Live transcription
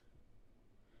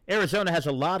Arizona has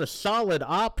a lot of solid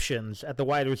options at the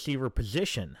wide receiver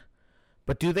position.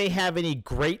 But do they have any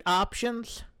great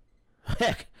options?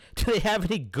 Heck, do they have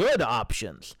any good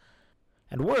options?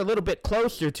 And we're a little bit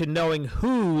closer to knowing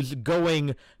who's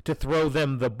going to throw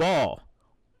them the ball.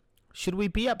 Should we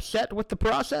be upset with the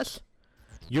process?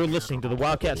 You're listening to the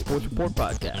Wildcat Sports Report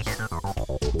podcast.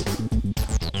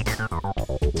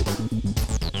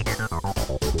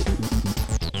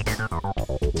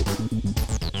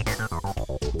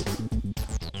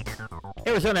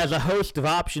 Arizona has a host of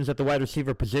options at the wide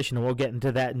receiver position, and we'll get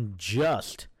into that in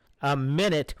just a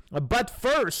minute. But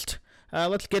first,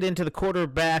 let's get into the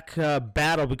quarterback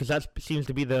battle, because that seems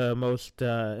to be the most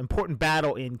important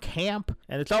battle in camp,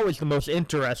 and it's always the most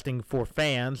interesting for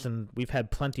fans, and we've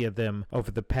had plenty of them over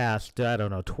the past,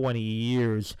 20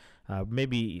 years,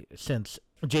 maybe since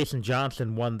Jason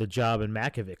Johnson won the job in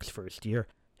Makovic's first year.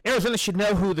 Arizona should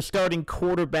know who the starting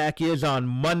quarterback is on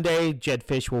Monday. Jedd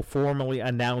Fisch will formally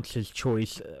announce his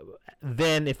choice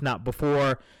then, if not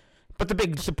before. But the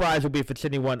big surprise will be if it's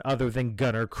anyone other than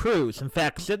Gunnar Cruz. In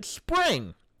fact, since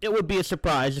spring, it would be a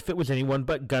surprise if it was anyone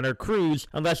but Gunnar Cruz,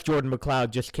 unless Jordan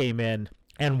McCloud just came in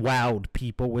and wowed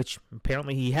people, which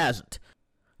apparently he hasn't.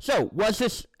 So, was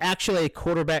this actually a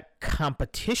quarterback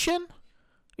competition?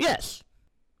 Yes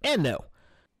and no.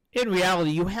 In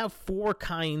reality, you have four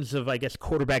kinds of,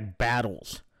 quarterback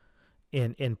battles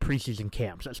in preseason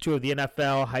camps. That's true of the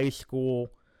NFL, high school,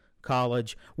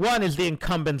 college. One is the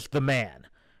incumbent's the man,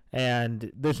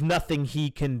 and there's nothing he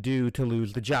can do to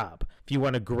lose the job. If you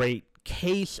want a great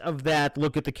case of that,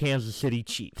 look at the Kansas City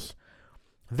Chiefs.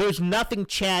 There's nothing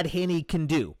Chad Henne can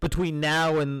do between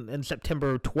now and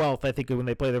September 12th, I think, when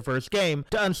they play their first game,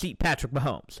 to unseat Patrick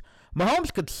Mahomes.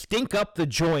 Mahomes could stink up the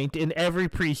joint in every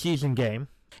preseason game,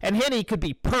 and Henne could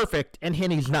be perfect, and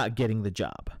Henne's not getting the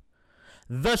job.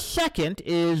 The second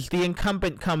is the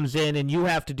incumbent comes in, and you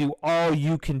have to do all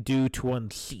you can do to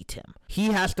unseat him. He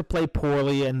has to play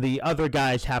poorly, and the other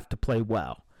guys have to play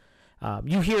well.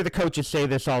 You hear the coaches say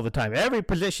this all the time. Every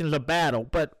position is a battle,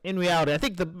 but in reality, I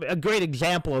think a great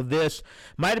example of this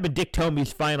might have been Dick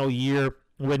Tomey's final year,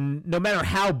 when no matter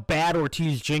how bad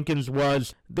Ortiz Jenkins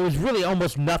was, there was really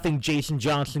almost nothing Jason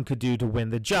Johnson could do to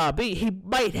win the job. He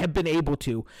might have been able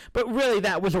to, but really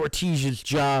that was Ortiz's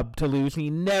job to lose, and he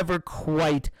never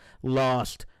quite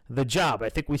lost the job. I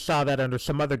think we saw that under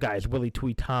some other guys, Willie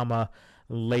Tuitama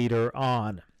later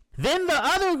on. Then the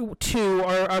other two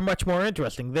are much more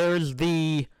interesting. There's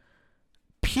the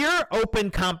pure open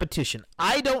competition.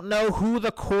 I don't know who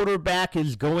the quarterback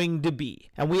is going to be.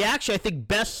 And we actually, I think,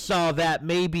 best saw that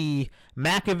maybe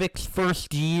Makovic's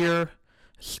first year,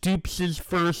 Stoops'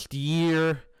 first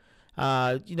year.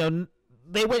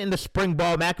 They went into spring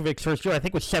ball, Makovic's first year, I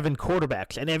think, with 7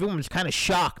 quarterbacks. And everyone was kind of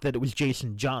shocked that it was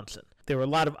Jason Johnson. There were a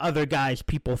lot of other guys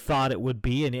people thought it would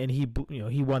be, and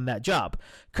he won that job.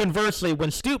 Conversely,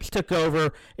 when Stoops took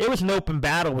over, it was an open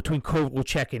battle between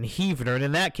Kovalchuk and Heavener, and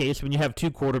in that case, when you have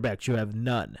 2 quarterbacks, you have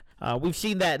none. We've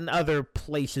seen that in other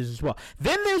places as well.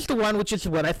 Then there's the one, which is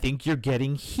what I think you're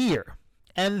getting here.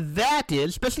 And that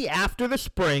is, especially after the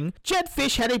spring, Jedd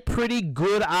Fisch had a pretty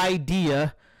good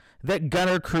idea that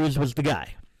Gunnar Cruz was the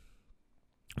guy.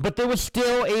 But there was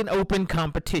still an open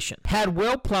competition. Had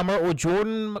Will Plummer or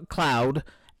Jordan McCloud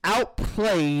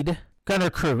outplayed Gunnar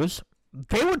Cruz,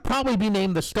 they would probably be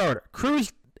named the starter.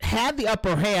 Cruz had the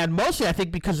upper hand, mostly I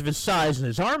think because of his size and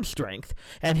his arm strength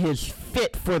and his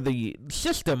fit for the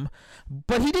system,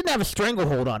 but he didn't have a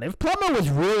stranglehold on it. If Plummer was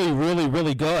really, really,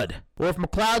 really good, or if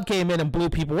McCloud came in and blew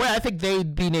people away, I think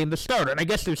they'd be named the starter. And I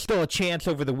guess there's still a chance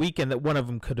over the weekend that one of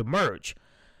them could emerge.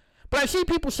 But I see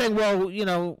people saying, well,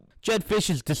 Jedd Fisch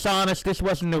is dishonest. This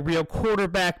wasn't a real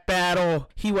quarterback battle.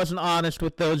 He wasn't honest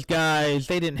with those guys.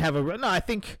 They didn't have No, I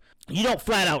think you don't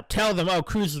flat out tell them, oh,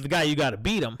 Cruz is the guy, you got to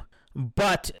beat him.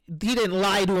 But he didn't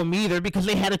lie to him either, because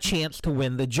they had a chance to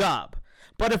win the job.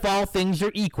 But if all things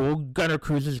are equal, Gunnar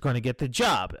Cruz is going to get the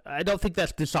job. I don't think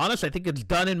that's dishonest. I think it's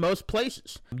done in most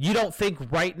places. You don't think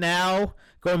right now,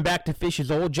 going back to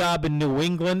Fisch's old job in New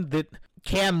England, that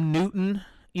Cam Newton,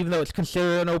 even though it's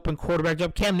considered an open quarterback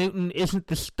job, Cam Newton isn't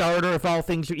the starter if all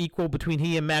things are equal between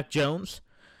he and Mac Jones?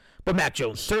 But Mac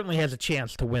Jones certainly has a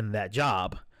chance to win that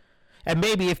job. And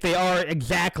maybe if they are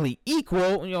exactly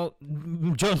equal,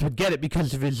 Jones would get it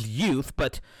because of his youth,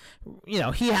 but,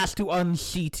 he has to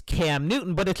unseat Cam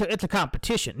Newton, but it's a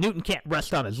competition. Newton can't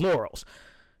rest on his laurels.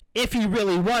 If he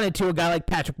really wanted to, a guy like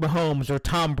Patrick Mahomes or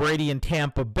Tom Brady in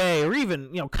Tampa Bay, or even,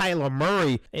 Kyler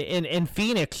Murray in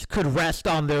Phoenix could rest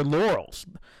on their laurels.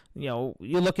 You're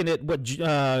looking at what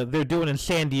they're doing in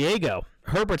San Diego.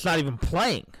 Herbert's not even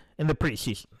playing in the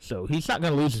preseason, so he's not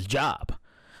going to lose his job.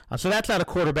 So that's not a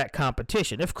quarterback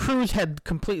competition. If Cruz had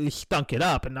completely stunk it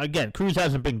up, and again, Cruz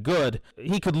hasn't been good,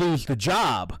 he could lose the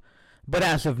job. But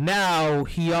as of now,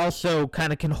 he also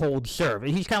kind of can hold serve.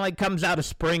 He's kind of like comes out of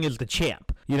spring as the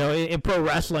champ. In pro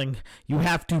wrestling, you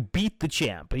have to beat the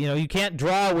champ. You can't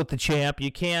draw with the champ.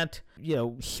 You can't,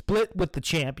 split with the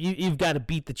champ. You've got to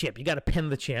beat the champ. You got to pin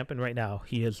the champ, and right now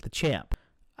he is the champ.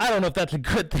 I don't know if that's a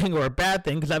good thing or a bad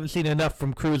thing because I haven't seen enough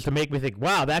from Cruz to make me think,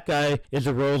 wow, that guy is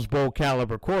a Rose Bowl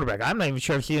caliber quarterback. I'm not even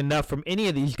sure I've seen enough from any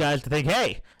of these guys to think,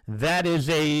 hey, that is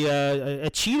a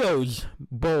Cheetos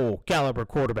Bowl caliber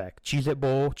quarterback. Cheez-It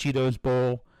Bowl, Cheetos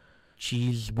Bowl,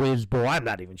 Cheese Whiz Bowl. I'm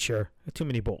not even sure. Too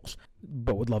many bowls,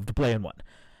 but would love to play in one.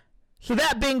 So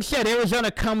that being said, Arizona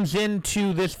comes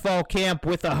into this fall camp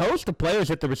with a host of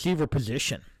players at the receiver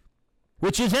position,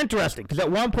 which is interesting because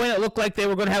at one point it looked like they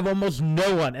were going to have almost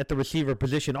no one at the receiver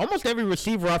position. Almost every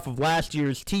receiver off of last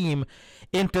year's team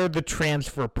entered the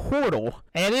transfer portal.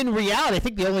 And in reality, I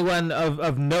think the only one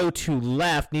of note who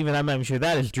left, and even I'm not even sure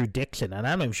that, is Drew Dixon, and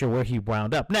I'm not even sure where he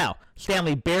wound up. Now,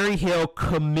 Stanley Berryhill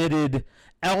committed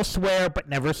elsewhere, but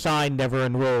never signed, never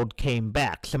enrolled, came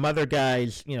back. Some other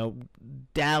guys,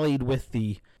 dallied with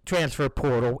the transfer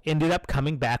portal, ended up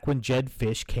coming back when Jedd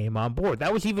Fisch came on board.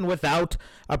 That was even without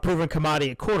a proven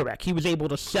commodity at quarterback. He was able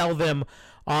to sell them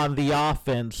on the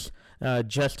offense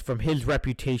just from his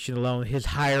reputation alone, his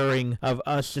hiring of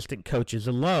assistant coaches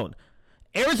alone.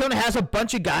 Arizona has a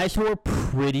bunch of guys who are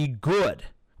pretty good.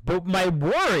 But my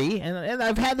worry, and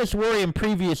I've had this worry in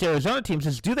previous Arizona teams,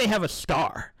 is do they have a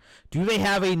star? Do they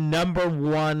have a number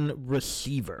one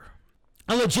receiver?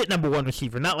 A legit number one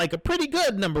receiver, not like a pretty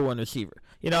good number one receiver.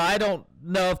 I don't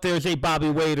know if there's a Bobby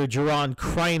Wade or Jerron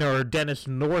Kreiner or Dennis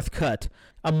Northcutt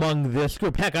among this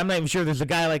group. Heck, I'm not even sure there's a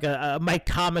guy like a Mike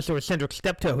Thomas or a Cedric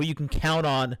Steptoe who you can count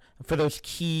on for those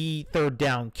key third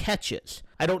down catches.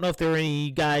 I don't know if there are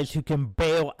any guys who can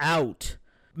bail out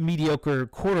mediocre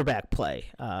quarterback play,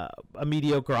 a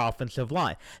mediocre offensive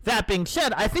line. That being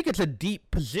said, I think it's a deep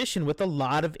position with a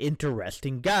lot of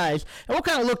interesting guys, and we'll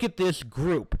kind of look at this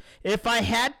group. If I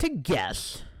had to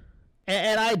guess,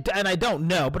 and I don't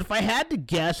know, but if I had to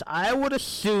guess, I would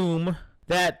assume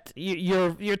that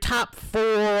your top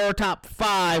 4, top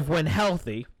 5 when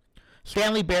healthy,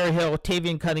 Stanley Berryhill,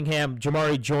 Tavian Cunningham,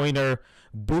 Jamari Joyner,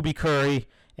 Booby Curry,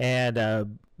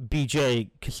 and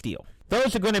B.J. Castile.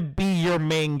 Those are going to be your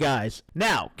main guys.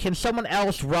 Now, can someone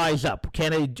else rise up?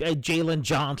 Can a Jalen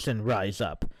Johnson rise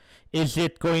up? Is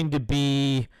it going to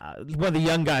be one of the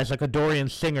young guys like a Dorian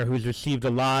Singer who's received a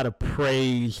lot of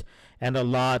praise and a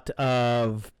lot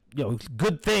of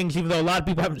good things, even though a lot of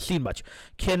people haven't seen much?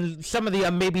 Can some of the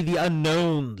maybe the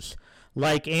unknowns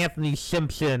like Anthony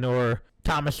Simpson or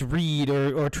Thomas Reed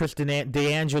or Tristan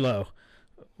D'Angelo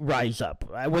rise up?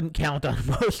 I wouldn't count on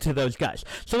most of those guys.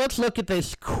 So let's look at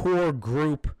this core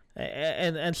group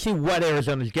and see what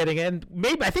Arizona's getting. And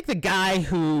maybe I think the guy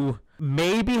who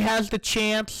maybe has the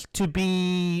chance to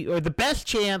be, or the best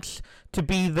chance to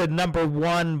be the number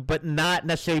one, but not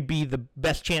necessarily be the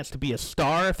best chance to be a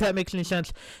star, if that makes any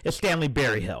sense, is Stanley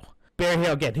Berryhill.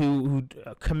 Berryhill, again, who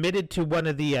committed to one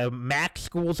of the MAC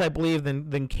schools, I believe,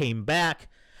 then came back.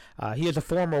 He is a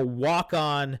former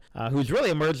walk-on who's really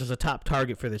emerged as a top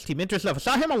target for this team. Interesting enough,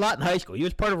 I saw him a lot in high school. He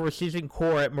was part of a receiving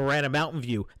core at Marana Mountain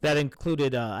View that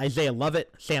included Isaiah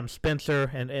Lovett, Sam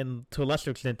Spencer, and to a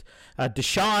lesser extent,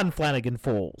 Deshaun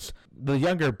Flanagan-Foles, the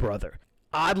younger brother.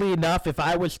 Oddly enough, if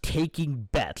I was taking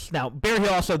bets, now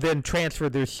Berryhill also then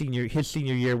transferred his senior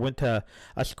year, went to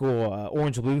a school,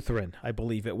 Orange Lutheran, I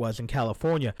believe it was, in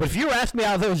California. But if you were asking me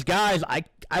out of those guys,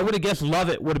 I would have guessed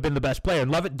Lovett would have been the best player. And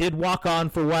Lovett did walk on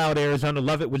for a while at Arizona.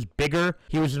 Lovett was bigger.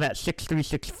 He was in that 6'3",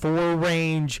 6'4"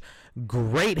 range.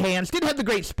 Great hands. Didn't have the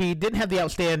great speed. Didn't have the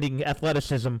outstanding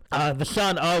athleticism. The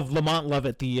son of Lamont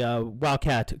Lovett, the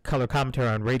Wildcat color commentator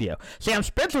on radio. Sam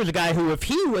Spencer was a guy who, if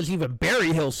he was even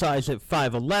Berryhill size at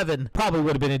 5'11", probably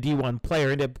would have been a D1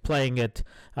 player. Ended up playing at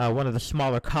one of the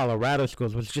smaller Colorado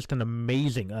schools. Was just an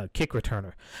amazing kick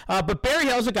returner. But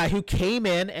Berryhill's a guy who came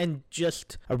in and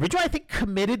just originally, I think,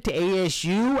 committed to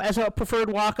ASU as a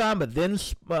preferred walk-on, but then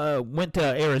went to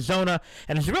Arizona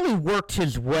and has really worked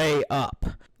his way up.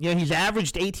 He's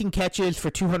averaged 18 catches for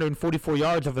 244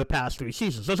 yards over the past 3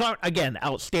 seasons. Those aren't, again,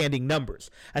 outstanding numbers.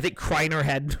 I think Kreiner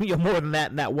had more than that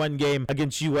in that one game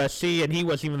against USC, and he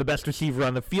wasn't even the best receiver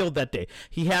on the field that day.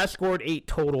 He has scored 8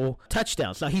 total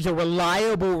touchdowns. Now, he's a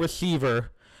reliable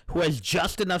receiver who has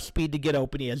just enough speed to get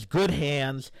open. He has good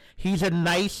hands. He's a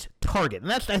nice target. And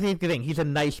that's, I think, the thing. He's a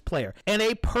nice player. In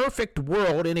a perfect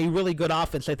world, in a really good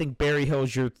offense, I think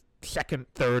Berryhill's your second,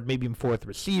 third, maybe even fourth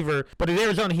receiver. But at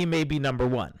Arizona, he may be number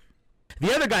one.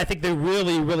 The other guy I think they're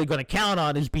really, really going to count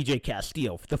on is B.J.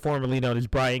 Castillo, the formerly known as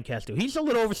Brian Castillo. He's a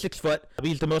little over 6 foot.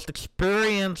 He's the most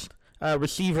experienced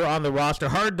receiver on the roster.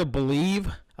 Hard to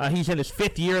believe. He's in his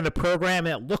 5th year in the program,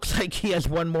 and it looks like he has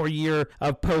one more year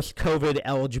of post-COVID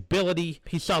eligibility.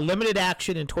 He saw limited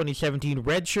action in 2017,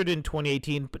 redshirted in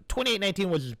 2018, but 2019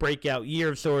 was his breakout year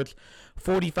of sorts.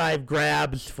 45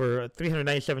 grabs for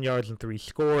 397 yards and 3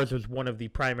 scores, was one of the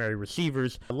primary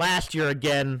receivers. Last year,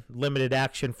 again, limited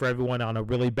action for everyone on a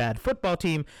really bad football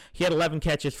team. He had 11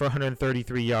 catches for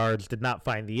 133 yards, did not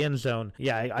find the end zone.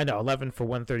 Yeah, I know, 11 for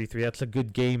 133. That's a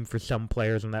good game for some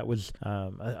players, and that was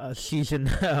a season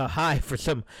high for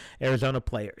some Arizona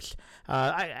players.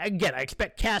 I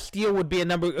expect Castillo would be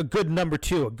a good number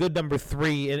 2, a good number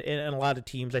 3 in a lot of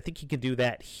teams. I think he can do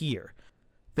that here.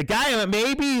 The guy,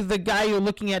 maybe the guy you're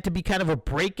looking at to be kind of a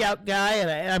breakout guy,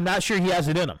 and I'm not sure he has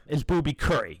it in him, is Booby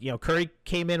Curry. Curry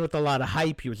came in with a lot of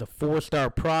hype. He was a 4-star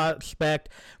prospect,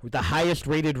 with the highest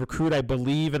rated recruit, I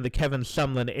believe, in the Kevin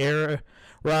Sumlin era.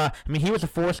 I mean, he was a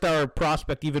 4-star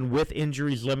prospect even with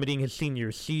injuries limiting his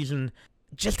senior season.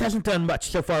 Just hasn't done much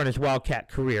so far in his Wildcat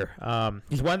career.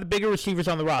 He's one of the bigger receivers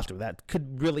on the roster. That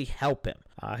could really help him.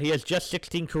 He has just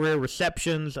 16 career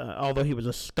receptions, although he was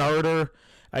a starter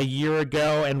a year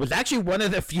ago and was actually one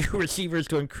of the few receivers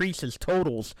to increase his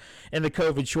totals in the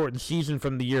COVID-shortened season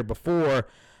from the year before.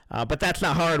 But that's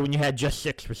not hard when you had just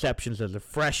 6 receptions as a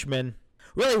freshman.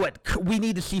 Really what we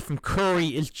need to see from Curry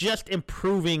is just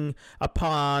improving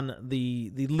upon the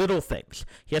little things.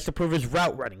 He has to improve his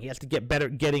route running. He has to get better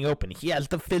at getting open. He has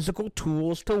the physical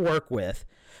tools to work with,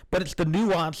 but it's the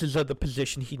nuances of the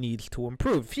position he needs to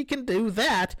improve. If he can do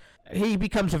that, he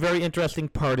becomes a very interesting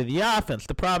part of the offense.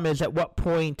 The problem is, at what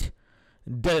point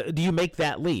do you make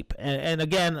that leap? And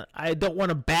again, I don't want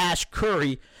to bash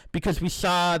Curry because we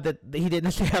saw that he didn't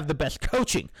necessarily have the best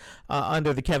coaching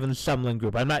under the Kevin Sumlin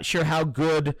group. I'm not sure how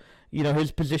good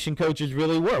his position coaches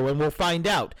really were, and we'll find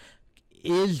out.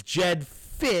 Is Jedd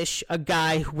Fisch a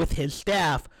guy with his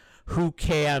staff who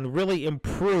can really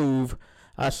improve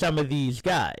some of these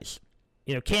guys?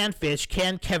 Can Fisch,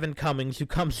 can Kevin Cummings, who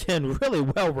comes in really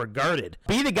well regarded,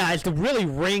 be the guys to really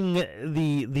wring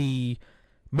the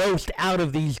most out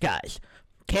of these guys?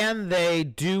 Can they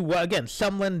do what, again,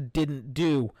 Sumlin didn't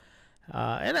do?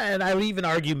 And I would even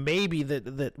argue maybe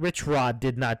that Rich Rod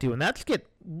did not do. And that's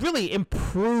really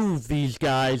improve these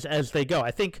guys as they go.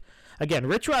 I think, again,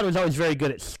 Rich Rod was always very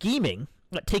good at scheming,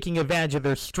 taking advantage of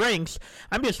their strengths.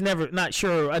 I'm just not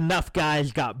sure enough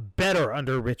guys got better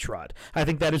under Rich Rod. I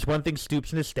think that is one thing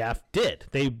Stoops and his staff did.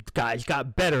 Guys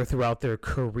got better throughout their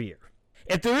career.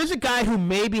 If there is a guy who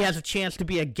maybe has a chance to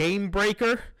be a game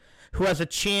breaker, who has a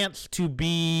chance to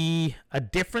be a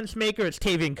difference maker, it's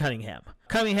Tavian Cunningham.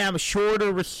 Cunningham, a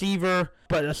shorter receiver,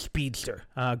 but a speedster.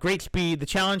 Great speed. The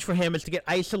challenge for him is to get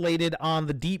isolated on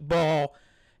the deep ball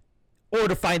or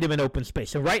to find him in open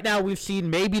space. And right now we've seen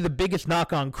maybe the biggest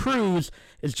knock on Cruz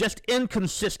is just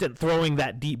inconsistent throwing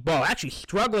that deep ball. Actually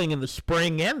struggling in the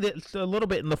spring and a little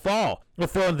bit in the fall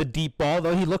with throwing the deep ball,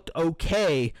 though he looked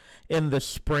okay in the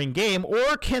spring game.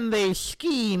 Or can they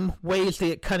scheme ways to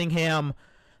get Cunningham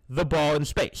the ball in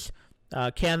space?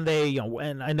 Can they,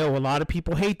 and I know a lot of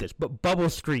people hate this, but bubble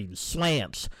screens,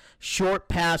 slants, short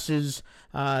passes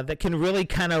that can really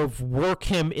kind of work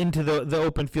him into the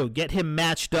open field, get him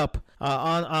matched up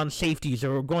on safeties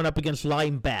or going up against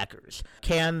linebackers?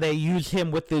 Can they use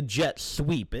him with the jet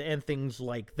sweep and things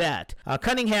like that?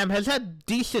 Cunningham has had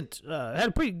had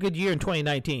a pretty good year in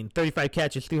 2019, 35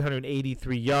 catches,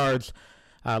 383 yards.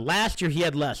 Last year he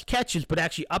had less catches, but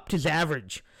actually upped his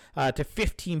average to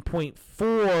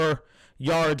 15.4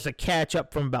 yards a catch,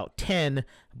 up from about 10,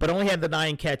 but only had the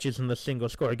 9 catches and the single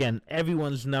score. Again,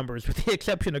 everyone's numbers, with the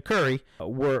exception of Curry,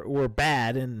 were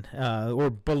bad and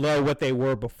were below what they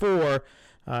were before.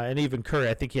 And even Curry,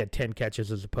 I think he had 10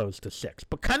 catches as opposed to 6.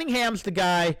 But Cunningham's the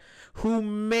guy who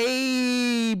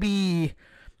maybe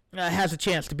has a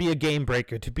chance to be a game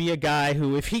breaker, to be a guy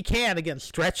who, if he can, again,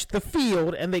 stretch the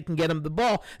field and they can get him the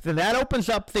ball, then that opens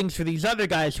up things for these other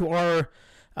guys who are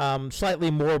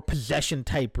slightly more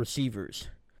possession-type receivers.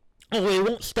 Although he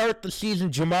won't start the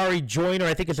season, Jamari Joyner,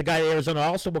 I think, is a guy Arizona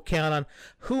also will count on,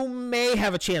 who may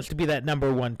have a chance to be that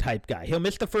number 1 type guy. He'll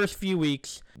miss the first few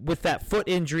weeks with that foot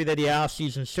injury that he had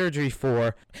off-season surgery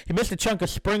for. He missed a chunk of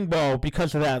spring ball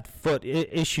because of that foot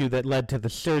issue that led to the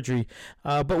surgery.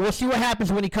 But we'll see what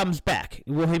happens when he comes back.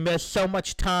 Will he miss so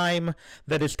much time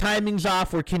that his timing's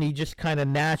off, or can he just kind of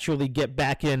naturally get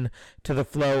back in to the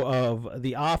flow of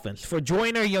the offense? For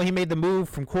Joyner, he made the move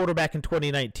from quarterback in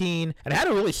 2019 and had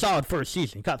a really solid solid first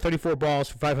season. He caught 34 balls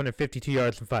for 552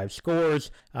 yards and 5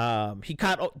 scores. He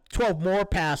caught 12 more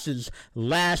passes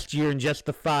last year in just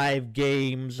the 5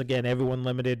 games. Again, everyone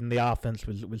limited, and the offense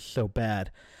was so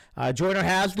bad. Joyner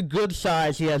has the good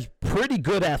size. He has pretty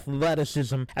good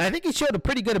athleticism. And I think he showed a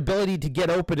pretty good ability to get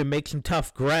open and make some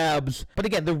tough grabs. But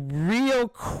again, the real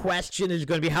question is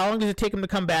going to be, how long does it take him to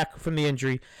come back from the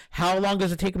injury? How long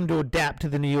does it take him to adapt to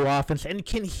the new offense? And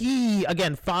can he,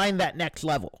 again, find that next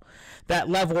level? That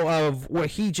level of where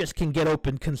he just can get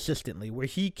open consistently, where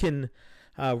he can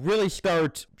really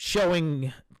start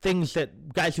showing things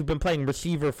that guys who've been playing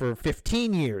receiver for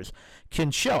 15 years can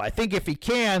show. I think if he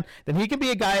can, then he can be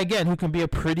a guy, again, who can be a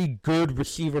pretty good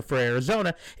receiver for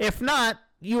Arizona. If not,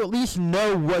 you at least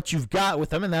know what you've got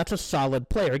with him, and that's a solid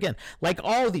player. Again, like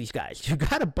all these guys, you've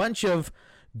got a bunch of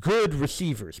good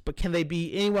receivers, but can they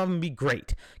be, any one of them be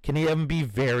great? Can any of them be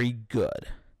very good?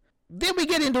 Then we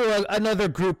get into another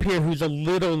group here who's a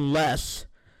little less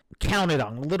counted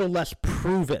on, a little less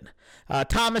proven.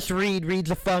 Thomas Reed.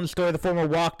 Reed's a fun story, the former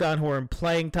walk-on who are in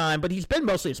playing time, but he's been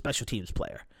mostly a special teams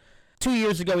player. 2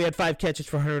 years ago, he had 5 catches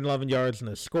for 111 yards and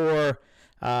a score.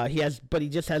 He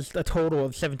just has a total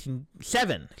of 7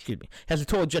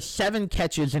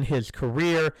 catches in his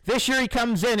career. This year he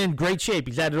comes in great shape.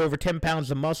 He's added over 10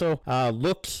 pounds of muscle.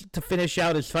 Looks to finish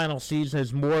out his final season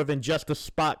as more than just a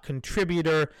spot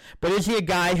contributor. But is he a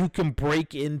guy who can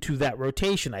break into that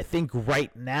rotation? I think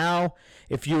right now,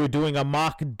 if you were doing a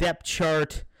mock depth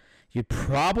chart, you'd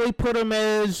probably put him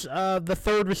as the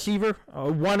third receiver,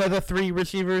 one of the 3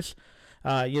 receivers.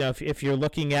 If you're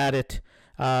looking at it,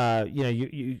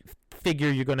 you figure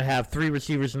you're going to have 3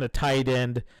 receivers and a tight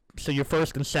end. So your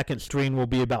first and second string will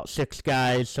be about 6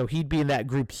 guys. So he'd be in that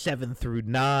group 7 through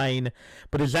 9.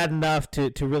 But is that enough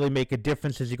to really make a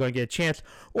difference? Is he going to get a chance?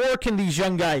 Or can these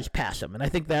young guys pass him? And I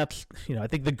think that's, I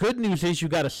think the good news is you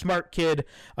got a smart kid,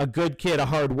 a good kid, a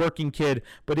hard-working kid.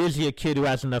 But is he a kid who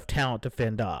has enough talent to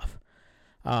fend off?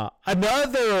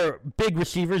 Another big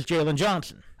receiver is Jalen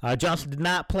Johnson. Johnson did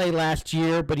not play last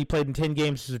year, but he played in 10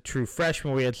 games as a true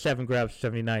freshman where he had 7 grabs,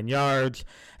 79 yards.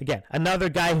 Again, another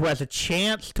guy who has a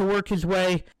chance to work his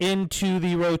way into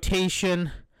the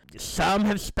rotation. Some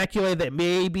have speculated that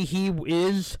maybe he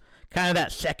is kind of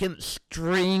that second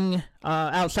string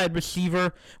outside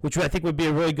receiver, which I think would be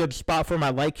a really good spot for him. I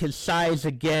like his size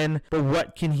again, but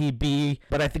what can he be?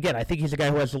 But I think he's a guy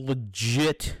who has a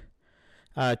legit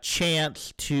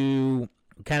chance to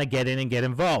kind of get in and get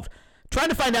involved. Trying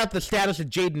to find out the status of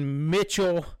Jaden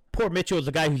Mitchell. Poor Mitchell is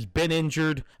a guy who's been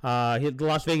injured. The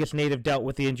Las Vegas native dealt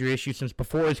with the injury issue since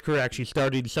before his career actually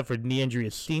started. He suffered a knee injury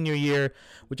his senior year,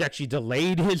 which actually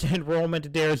delayed his enrollment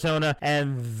at Arizona,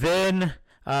 and then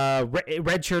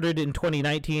redshirted in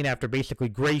 2019 after basically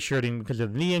gray shirting because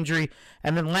of the knee injury.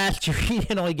 And then last year he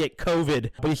didn't only get COVID,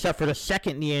 but he suffered a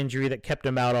second knee injury that kept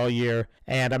him out all year.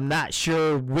 And I'm not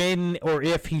sure when or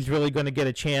if he's really going to get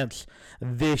a chance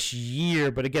this year.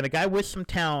 But again, a guy with some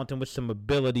talent and with some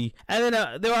ability. And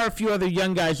then there are a few other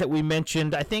young guys that we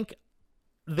mentioned. I think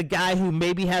the guy who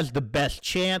maybe has the best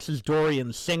chance is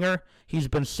Dorian Singer. He's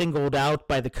been singled out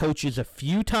by the coaches a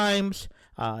few times.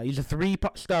 He's a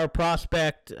 3-star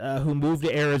prospect who moved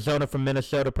to Arizona from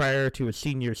Minnesota prior to his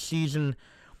senior season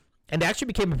and actually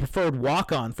became a preferred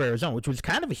walk-on for Arizona, which was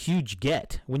kind of a huge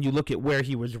get when you look at where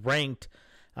he was ranked,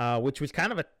 which was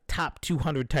kind of a top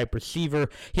 200 type receiver.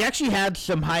 He actually had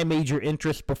some high major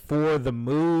interest before the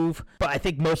move, but I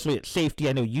think mostly at safety.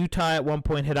 I know Utah at one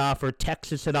point had offered,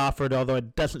 Texas had offered, although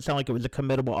it doesn't sound like it was a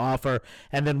committable offer,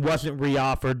 and then wasn't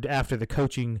re-offered after the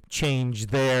coaching change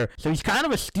there. So he's kind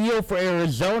of a steal for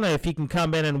Arizona if he can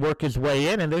come in and work his way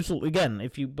in. And there's, again,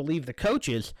 if you believe the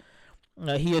coaches,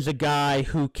 he is a guy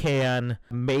who can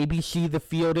maybe see the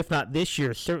field, if not this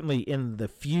year, certainly in the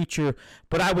future.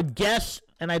 But I would guess,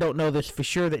 and I don't know this for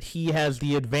sure, that he has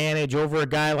the advantage over a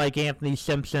guy like Anthony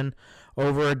Simpson,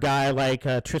 over a guy like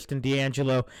Tristan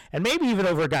D'Angelo, and maybe even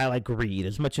over a guy like Reed.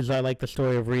 As much as I like the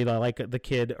story of Reed, I like the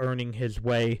kid earning his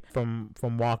way from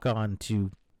walk-on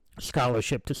to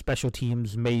scholarship to special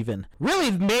teams maven. Really,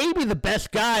 maybe the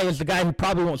best guy is the guy who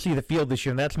probably won't see the field this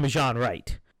year, and that's Majan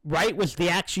Wright. Wright was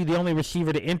actually the only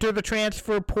receiver to enter the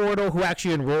transfer portal who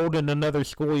actually enrolled in another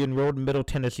school. He enrolled in Middle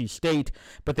Tennessee State,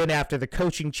 but then after the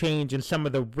coaching change and some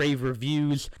of the rave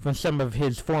reviews from some of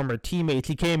his former teammates,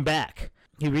 he came back.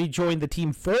 He rejoined the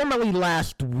team formally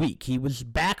last week. He was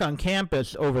back on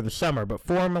campus over the summer, but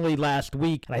formally last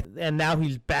week, and now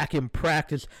he's back in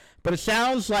practice. But it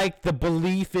sounds like the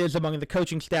belief is among the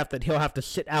coaching staff that he'll have to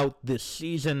sit out this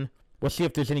season. We'll see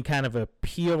if there's any kind of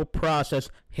appeal process.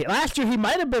 Last year, he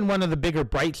might have been one of the bigger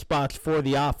bright spots for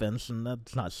the offense, and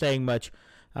that's not saying much.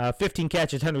 15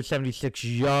 catches, 176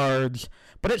 yards.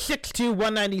 But at 6'2",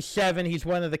 197, he's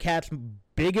one of the Cats'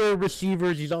 bigger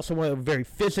receivers. He's also very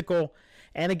physical.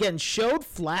 And again, showed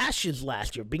flashes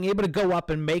last year, being able to go up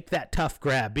and make that tough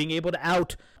grab, being able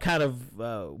to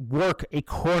work a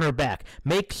cornerback,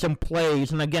 make some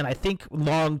plays. And again, I think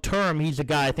long-term, he's a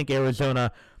guy I think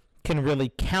Arizona can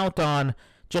really count on.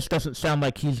 Just doesn't sound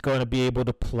like he's going to be able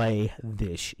to play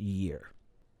this year.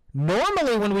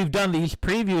 Normally, when we've done these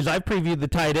previews, I've previewed the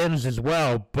tight ends as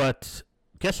well, but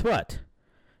guess what?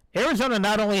 Arizona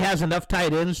not only has enough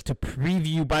tight ends to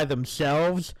preview by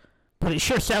themselves, but it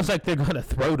sure sounds like they're going to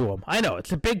throw to him. I know,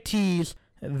 it's a big tease.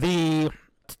 The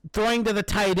throwing to the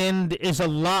tight end is a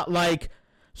lot like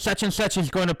such and such is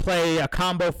going to play a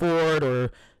combo forward,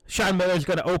 or Sean Miller's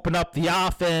going to open up the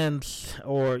offense,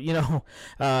 or,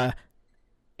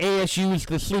 ASU's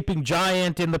the sleeping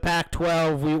giant in the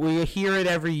Pac-12. We hear it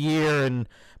every year, and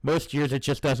most years it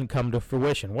just doesn't come to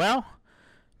fruition. Well,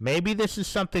 maybe this is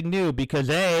something new because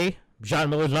A,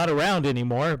 Sean Miller's not around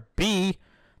anymore. B,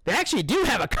 they actually do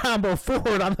have a combo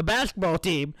forward on the basketball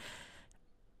team.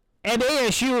 And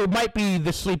ASU might be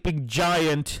the sleeping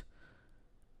giant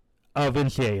of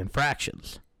NCAA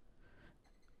infractions.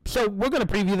 So we're going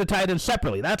to preview the tight ends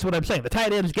separately. That's what I'm saying. The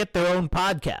tight ends get their own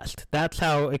podcast. That's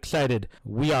how excited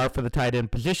we are for the tight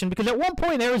end position, because at one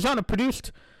point Arizona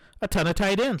produced a ton of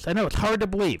tight ends. I know it's hard to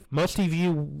believe. Most of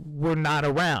you were not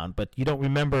around, but you don't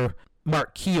remember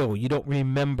Mark Keel. You don't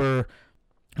remember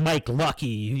Mike Lucky.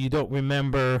 You don't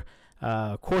remember,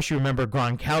 of course you remember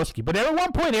Gronkowski. But at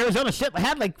one point, Arizona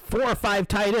had like 4 or 5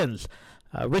 tight ends.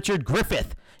 Richard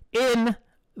Griffith in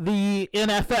the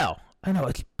NFL. I know,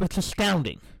 it's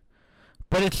astounding.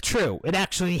 But it's true. It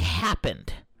actually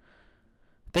happened.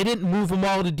 They didn't move them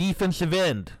all to defensive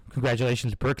end.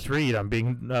 Congratulations, Brooks Reed, on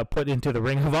being put into the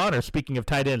Ring of Honor. Speaking of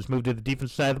tight ends, moved to the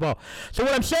defensive side of the ball. So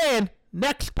what I'm saying,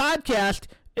 next podcast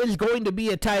is going to be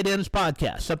a tight ends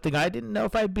podcast, something I didn't know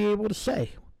if I'd be able to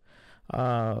say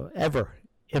ever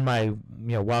in my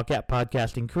Wildcat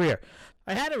podcasting career.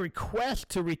 I had a request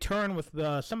to return with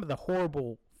some of the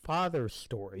horrible father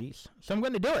stories, so I'm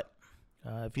going to do it.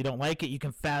 If you don't like it, you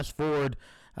can fast forward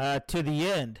to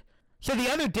the end. So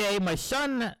the other day, my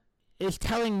son is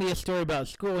telling me a story about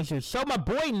school, and he says, "So my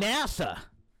boy NASA."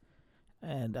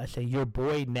 And I say, "Your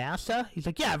boy NASA?" He's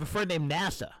like, "Yeah, I have a friend named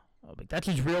NASA." I'm like, "That's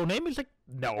his real name?" He's like,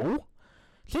 "No,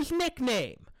 it's his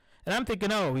nickname." And I'm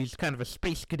thinking, oh, he's kind of a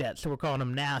space cadet, so we're calling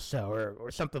him NASA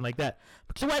or something like that.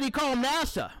 So why do you call him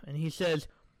NASA? And he says,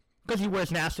 "Because he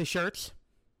wears NASA shirts."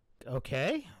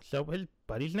 Okay, so his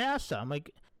buddy's NASA. I'm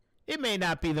like, it may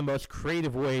not be the most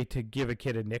creative way to give a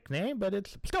kid a nickname, but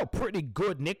it's still a pretty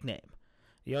good nickname.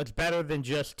 It's better than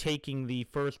just taking the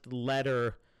first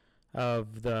letter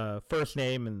of the first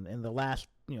name and the last,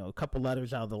 a couple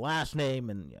letters out of the last name,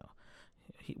 and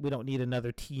we don't need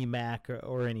another T-Mac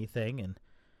or anything. And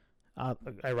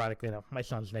ironically enough, my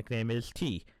son's nickname is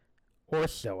T, or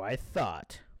so I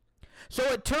thought. So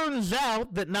it turns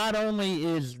out that not only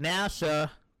is NASA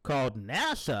called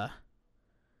NASA,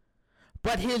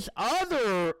 but his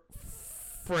other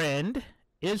friend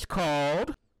is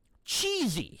called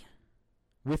Cheesy,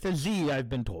 with a Z, I've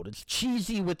been told. It's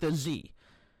Cheesy with a Z.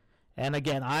 And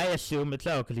again, I assume it's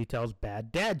because he tells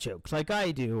bad dad jokes like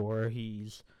I do, or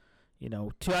he's,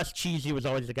 to us, Cheesy was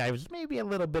always the guy who was maybe a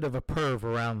little bit of a perv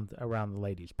around the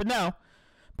ladies. But no,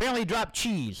 apparently he dropped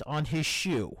cheese on his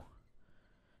shoe.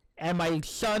 And my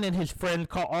son and his friend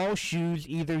call all shoes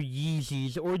either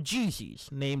Yeezys or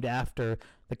Jeezys, named after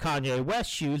the Kanye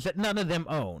West shoes that none of them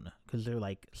own, because they're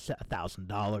like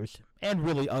 $1,000 and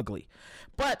really ugly.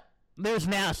 But there's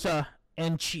NASA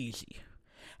and Cheesy.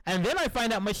 And then I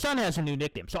find out my son has a new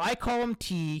nickname. So I call him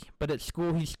T, but at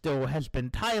school he still has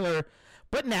been Tyler,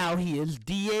 but now he is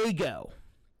Diego.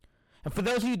 And for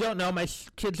those of you who don't know, my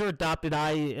kids are adopted.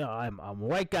 I'm a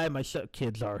white guy. My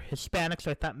kids are Hispanic, so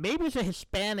I thought maybe it's a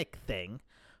Hispanic thing,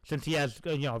 since he has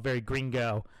a very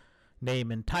gringo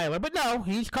name in Tyler. But no,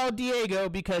 he's called Diego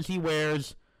because he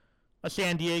wears a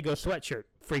San Diego sweatshirt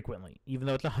frequently, even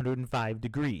though it's 105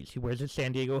 degrees. He wears a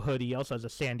San Diego hoodie. He also has a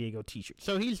San Diego t-shirt.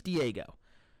 So he's Diego.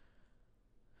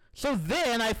 So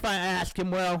then I ask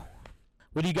him, well,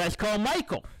 what do you guys call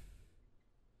Michael?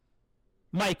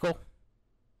 Michael.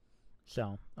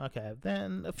 So, okay,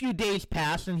 then a few days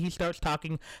pass, and he starts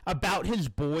talking about his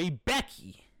boy,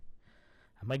 Becky.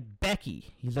 I'm like,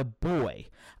 Becky, he's a boy.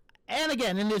 And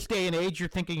again, in this day and age, you're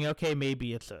thinking, okay,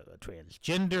 maybe it's a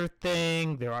transgender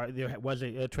thing. There was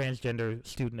a transgender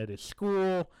student at his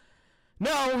school.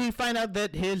 No, we find out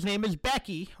that his name is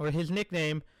Becky, or his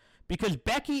nickname, because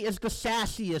Becky is the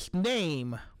sassiest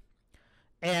name,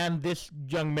 and this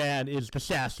young man is the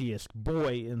sassiest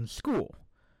boy in school.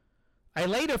 I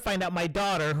later find out my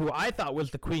daughter, who I thought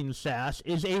was the queen of sass,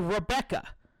 is a Rebecca.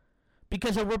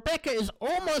 Because a Rebecca is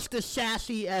almost as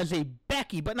sassy as a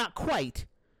Becky, but not quite.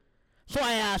 So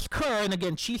I ask her, and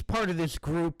again, she's part of this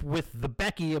group with the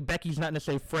Becky. Becky's not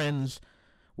necessarily friends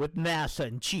with NASA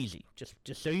and Cheesy. Just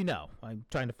so you know, I'm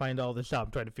trying to find all this out.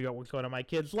 I'm trying to figure out what's going on in my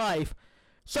kid's life.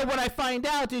 So what I find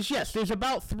out is, yes, there's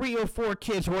about 3 or 4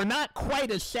 kids who are not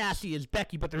quite as sassy as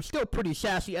Becky, but they're still pretty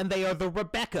sassy, and they are the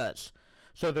Rebeccas.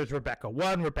 So there's Rebecca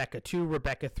 1, Rebecca 2,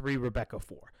 Rebecca 3, Rebecca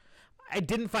 4. I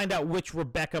didn't find out which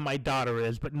Rebecca my daughter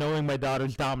is, but knowing my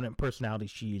daughter's dominant personality,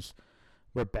 she's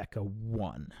Rebecca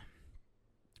 1.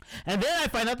 And then I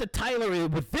find out that Tyler,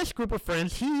 with this group of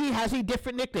friends, he has a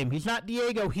different nickname. He's not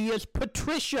Diego, he is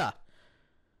Patricia.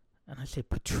 And I say,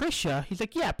 Patricia? He's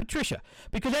like, yeah, Patricia.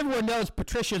 Because everyone knows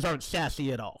Patricias aren't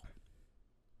sassy at all.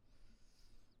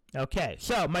 Okay,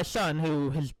 so my son, who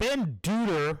has been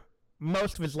Duder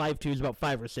most of his life to, he's about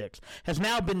 5 or 6, has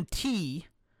now been T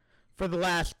for the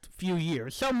last few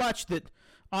years. So much that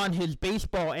on his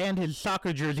baseball and his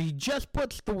soccer jersey, he just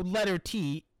puts the letter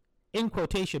T in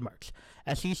quotation marks.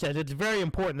 As he says, it's very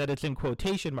important that it's in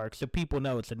quotation marks so people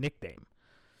know it's a nickname.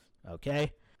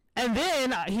 Okay? And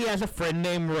then he has a friend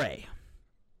named Ray.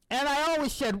 And I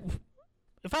always said,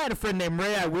 if I had a friend named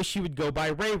Ray, I wish he would go by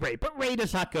Ray Ray. But Ray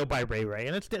does not go by Ray Ray.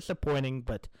 And it's disappointing,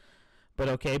 but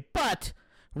okay. But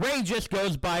Ray just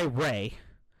goes by Ray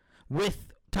with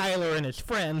Tyler and his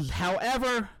friends.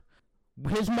 However,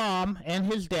 his mom and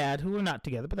his dad, who are not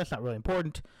together, but that's not really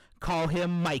important, call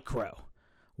him Micro.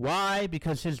 Why?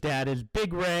 Because his dad is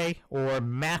Big Ray or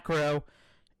Macro,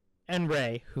 and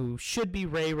Ray, who should be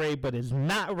Ray Ray but is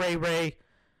not Ray Ray,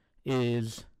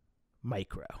 is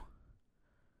Micro.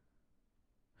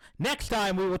 Next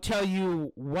time we will tell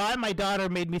you why my daughter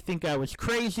made me think I was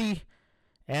crazy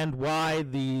and why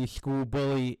the school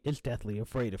bully is deathly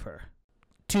afraid of her.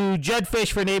 To Jed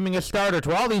Fish for naming a starter,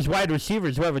 to all these wide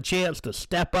receivers who have a chance to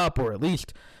step up or at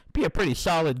least be a pretty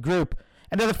solid group,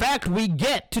 and to the fact we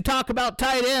get to talk about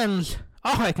tight ends,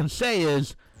 all I can say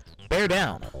is, bear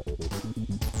down.